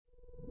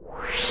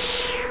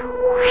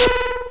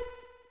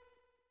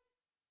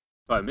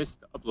So I missed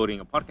uploading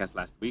a podcast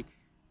last week.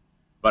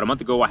 About a month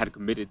ago, I had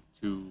committed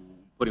to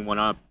putting one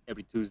up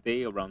every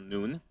Tuesday around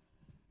noon.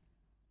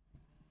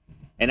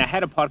 And I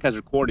had a podcast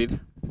recorded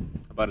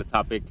about a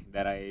topic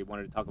that I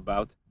wanted to talk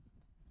about.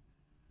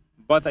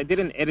 But I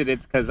didn't edit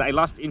it because I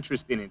lost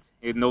interest in it.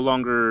 It no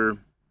longer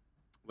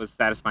was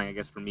satisfying, I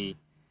guess, for me.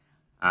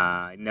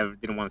 I never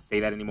didn't want to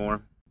say that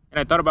anymore. And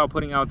I thought about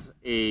putting out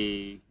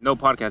no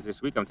podcast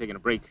this week. I'm taking a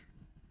break.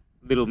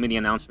 Little mini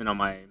announcement on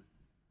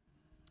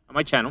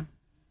my channel.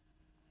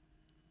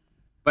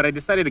 But I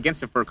decided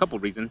against it for a couple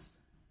reasons.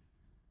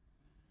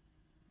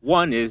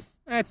 One is,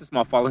 it's a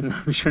small following.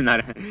 I'm sure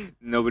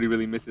nobody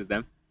really misses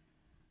them.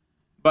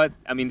 But,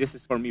 I mean, this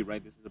is for me,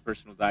 right? This is a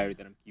personal diary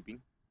that I'm keeping.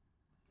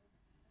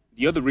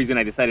 The other reason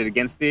I decided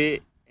against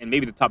it, and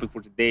maybe the topic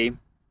for today,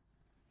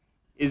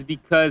 is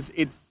because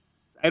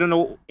I don't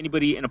know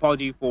anybody an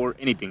apology for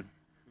anything.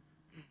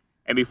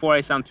 And before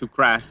I sound too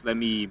crass, let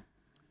me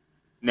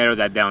narrow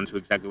that down to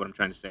exactly what I'm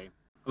trying to say.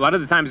 A lot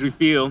of the times we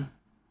feel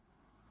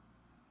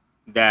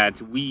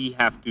that we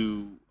have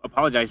to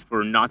apologize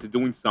for not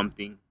doing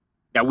something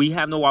that we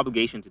have no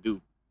obligation to do.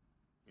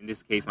 In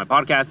this case, my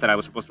podcast that I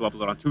was supposed to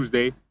upload on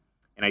Tuesday,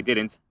 and I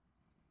didn't.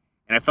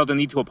 And I felt the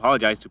need to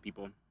apologize to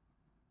people.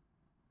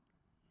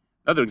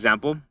 Another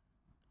example,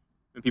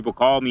 when people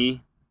call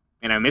me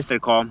and I miss their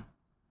call,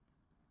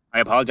 I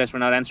apologize for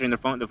not answering the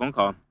phone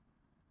call.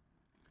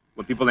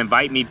 When people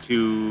invite me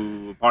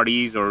to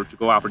parties or to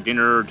go out for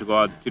dinner or to go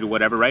out to do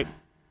whatever, right?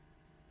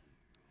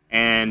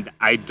 And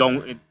I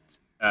don't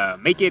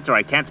make it, or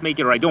I can't make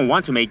it, or I don't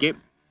want to make it,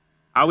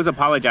 I always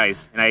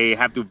apologize, and I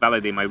have to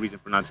validate my reason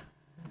for not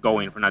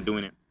going, for not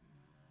doing it.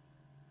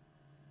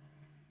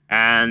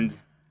 And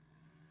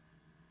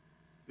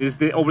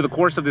over the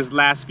course of this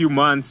last few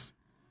months,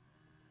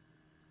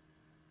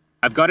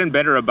 I've gotten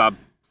better about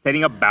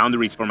setting up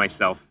boundaries for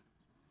myself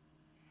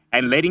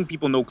and letting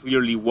people know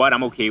clearly what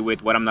I'm okay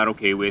with, what I'm not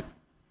okay with,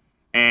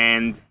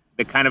 and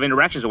the kind of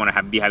interactions I want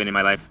to be having in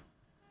my life.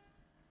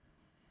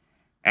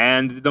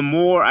 And the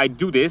more I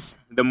do this,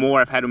 the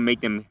more I've had to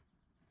make them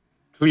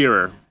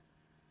clearer.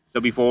 So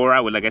before,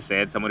 like I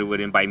said, somebody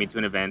would invite me to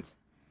an event.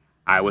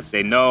 I would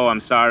say, no, I'm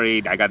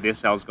sorry, I got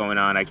this else going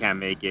on, I can't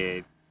make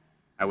it.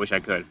 I wish I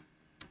could.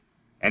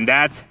 And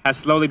that has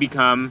slowly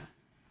become,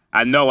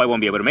 I know I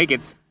won't be able to make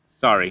it,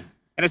 sorry.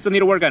 And I still need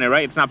to work on it,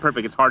 right? It's not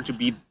perfect. It's hard to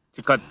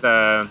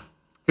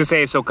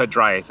say it's so cut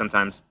dry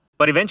sometimes.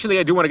 But eventually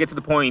I do want to get to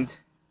the point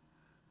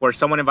where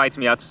someone invites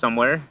me out to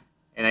somewhere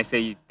and I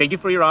say, thank you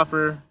for your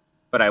offer,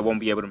 but I won't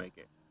be able to make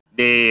it.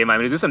 They invite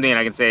me to do something and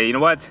I can say, you know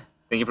what?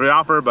 Thank you for your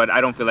offer, but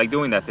I don't feel like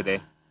doing that today.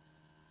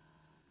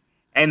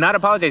 And not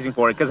apologizing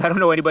for it, because I don't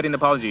know anybody in the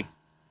apology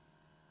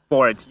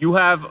for it.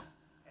 I'm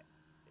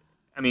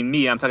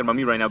talking about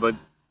me right now, but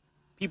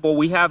people,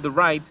 we have the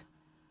right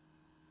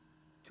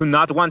to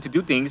not want to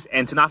do things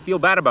and to not feel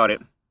bad about it.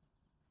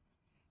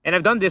 And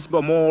I've done this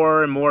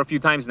more and more a few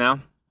times now.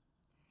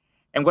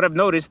 And what I've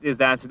noticed is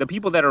that the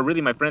people that are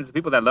really my friends, the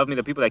people that love me,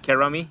 the people that care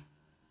about me,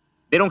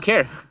 they don't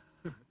care.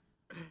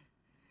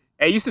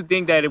 I used to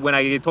think that when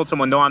I told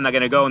someone, no, I'm not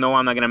going to go, no,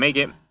 I'm not going to make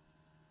it,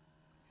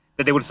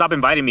 that they would stop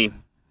inviting me.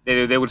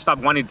 They would stop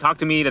wanting to talk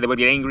to me, that they would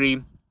get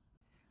angry.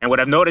 And what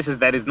I've noticed is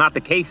that is not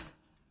the case.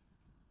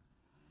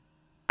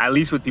 At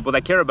least with people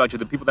that care about you,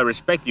 the people that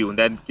respect you, and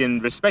that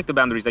can respect the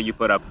boundaries that you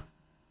put up.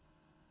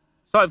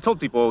 So I've told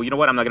people, you know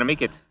what, I'm not going to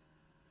make it.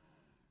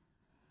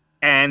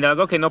 And they're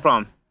like, okay, no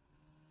problem.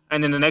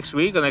 And then the next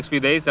week, the next few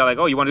days, they're like,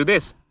 oh, you want to do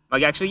this?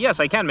 I'm like, actually, yes,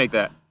 I can make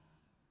that.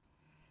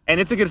 And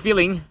it's a good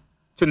feeling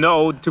to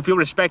know, to feel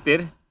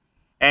respected,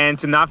 and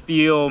to not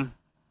feel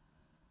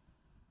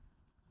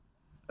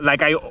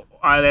like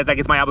like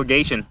it's my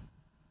obligation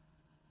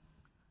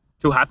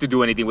to have to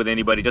do anything with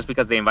anybody just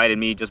because they invited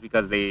me, just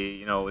because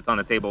it's on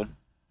the table.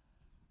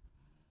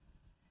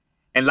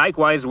 And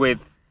likewise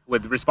with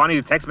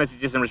responding to text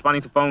messages and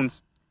responding to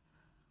phones,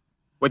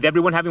 with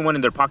everyone having one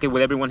in their pocket,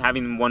 with everyone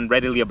having one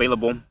readily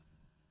available,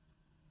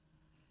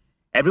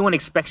 everyone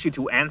expects you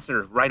to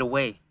answer right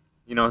away,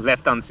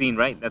 left unseen,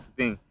 right? That's the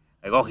thing.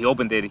 Like, oh, he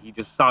opened it, he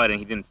just saw it, and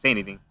he didn't say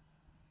anything.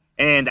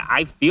 And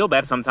I feel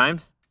bad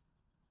sometimes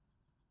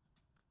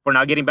for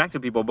not getting back to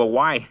people, but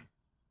why?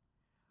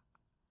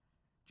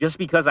 Just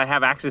because I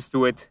have access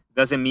to it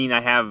doesn't mean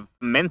I have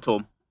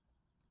mental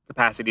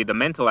capacity, the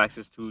mental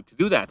access to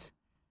do that.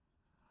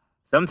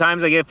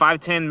 Sometimes I get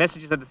 5-10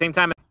 messages at the same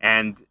time,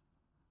 and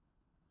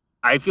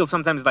I feel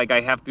sometimes like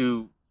I have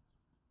to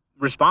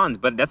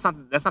respond, but that's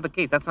not the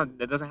case. That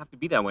doesn't have to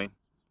be that way.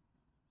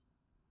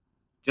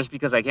 Just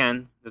because I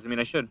can doesn't mean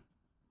I should.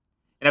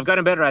 And I've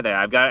gotten better at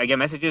that. I get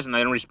messages and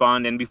I don't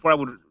respond. And before I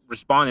would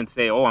respond and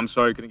say, oh, I'm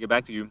sorry, I couldn't get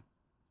back to you.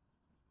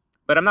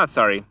 But I'm not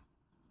sorry.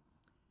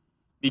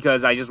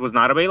 Because I just was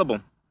not available.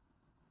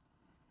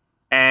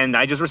 And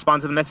I just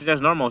respond to the message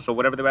as normal. So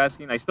whatever they're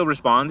asking, I still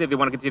respond. If they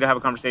want to continue to have a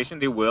conversation,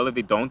 they will. If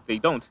they don't, they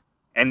don't.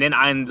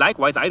 And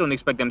likewise, I don't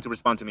expect them to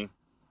respond to me.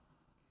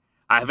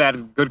 I've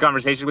had good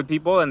conversations with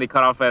people and they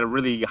cut off at a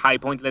really high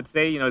point, let's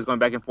say, it's going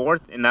back and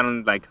forth. And I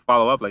don't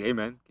follow up like, hey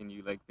man, can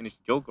you finish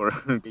the joke or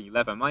can you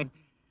laugh at mine?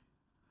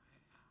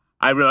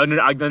 I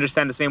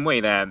understand the same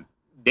way that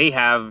they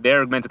have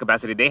their mental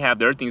capacity. They have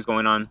their things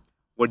going on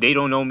where they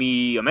don't know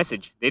me a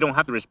message. They don't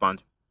have to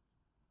respond.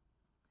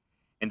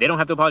 And they don't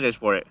have to apologize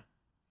for it.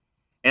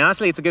 And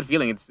honestly, it's a good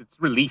feeling. It's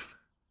relief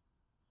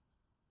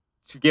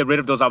to get rid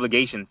of those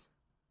obligations.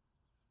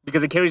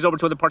 Because it carries over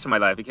to other parts of my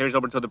life. It carries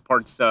over to other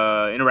parts,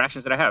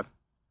 interactions that I have.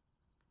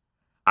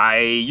 I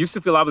used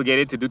to feel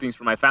obligated to do things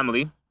for my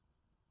family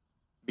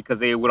because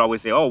they would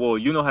always say, oh, well,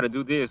 you know how to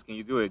do this. Can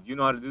you do it? You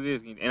know how to do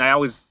this. And I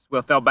always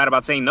felt bad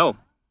about saying no.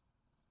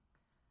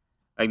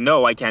 Like,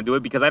 no, I can't do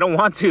it because I don't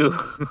want to.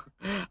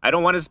 I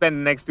don't want to spend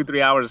the next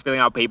 2-3 hours filling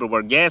out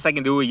paperwork. Yes, I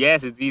can do it.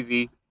 Yes, it's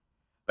easy.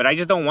 But I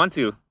just don't want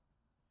to.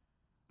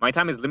 My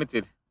time is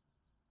limited.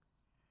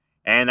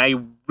 And I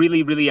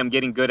really, really am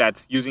getting good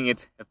at using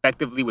it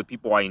effectively with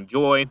people I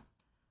enjoy,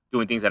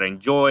 doing things that I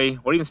enjoy,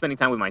 or even spending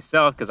time with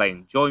myself because I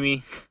enjoy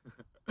me.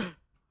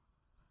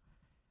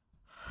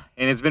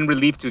 And it's been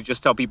relief to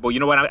just tell people, you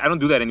know what, I don't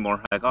do that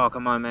anymore. Like, oh,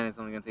 come on, man, it's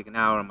only going to take an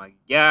hour. I'm like,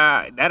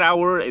 yeah, that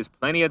hour is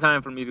plenty of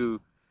time for me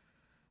to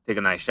take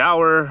a nice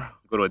shower,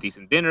 go to a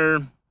decent dinner,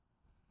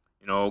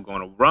 go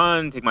on a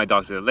run, take my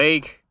dogs to the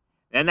lake.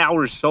 That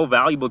hour is so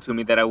valuable to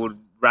me that I would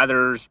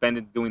rather spend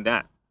it doing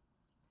that.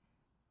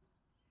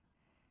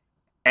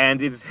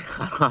 And it's,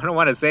 I don't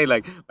want to say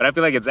but I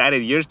feel like it's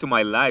added years to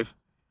my life.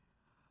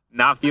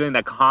 Not feeling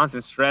that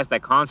constant stress,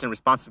 that constant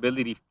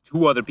responsibility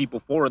to other people,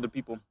 for other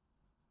people.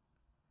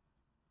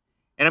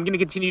 And I'm going to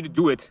continue to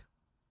do it.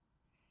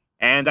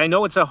 And I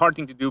know it's a hard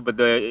thing to do, but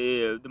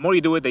the more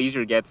you do it, the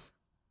easier it gets.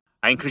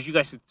 I encourage you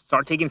guys to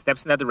start taking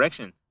steps in that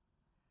direction.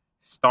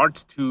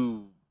 Start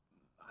to,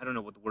 I don't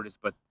know what the word is,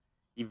 but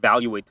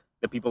evaluate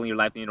the people in your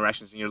life, the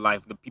interactions in your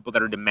life, the people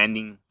that are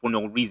demanding for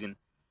no reason.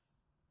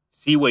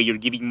 See where you're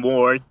giving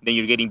more than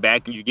you're getting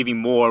back, and you're giving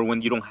more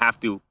when you don't have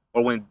to,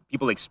 or when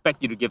people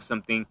expect you to give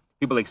something.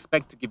 People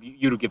expect to give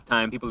you to give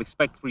time. People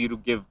expect for you to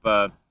give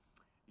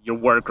your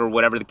work or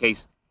whatever the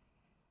case.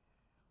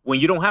 When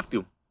you don't have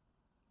to,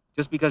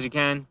 just because you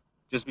can,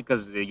 just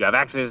because you have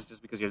access,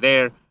 just because you're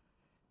there,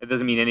 it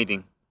doesn't mean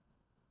anything.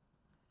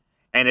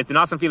 And it's an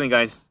awesome feeling,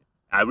 guys.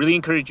 I really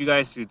encourage you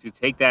guys to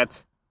take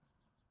that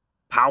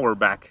power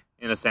back,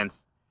 in a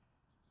sense.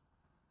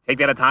 Take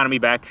that autonomy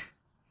back.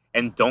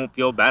 And don't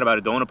feel bad about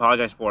it. Don't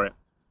apologize for it.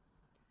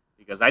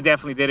 Because I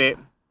definitely did it.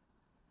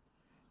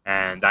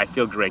 And I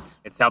feel great.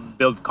 It's helped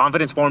build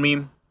confidence for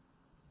me.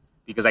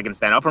 Because I can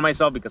stand up for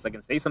myself. Because I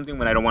can say something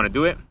when I don't want to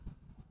do it.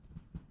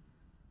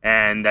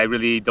 And I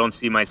really don't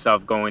see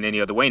myself going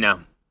any other way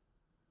now.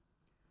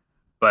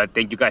 But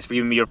thank you guys for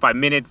giving me your 5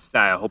 minutes.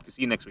 I hope to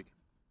see you next week.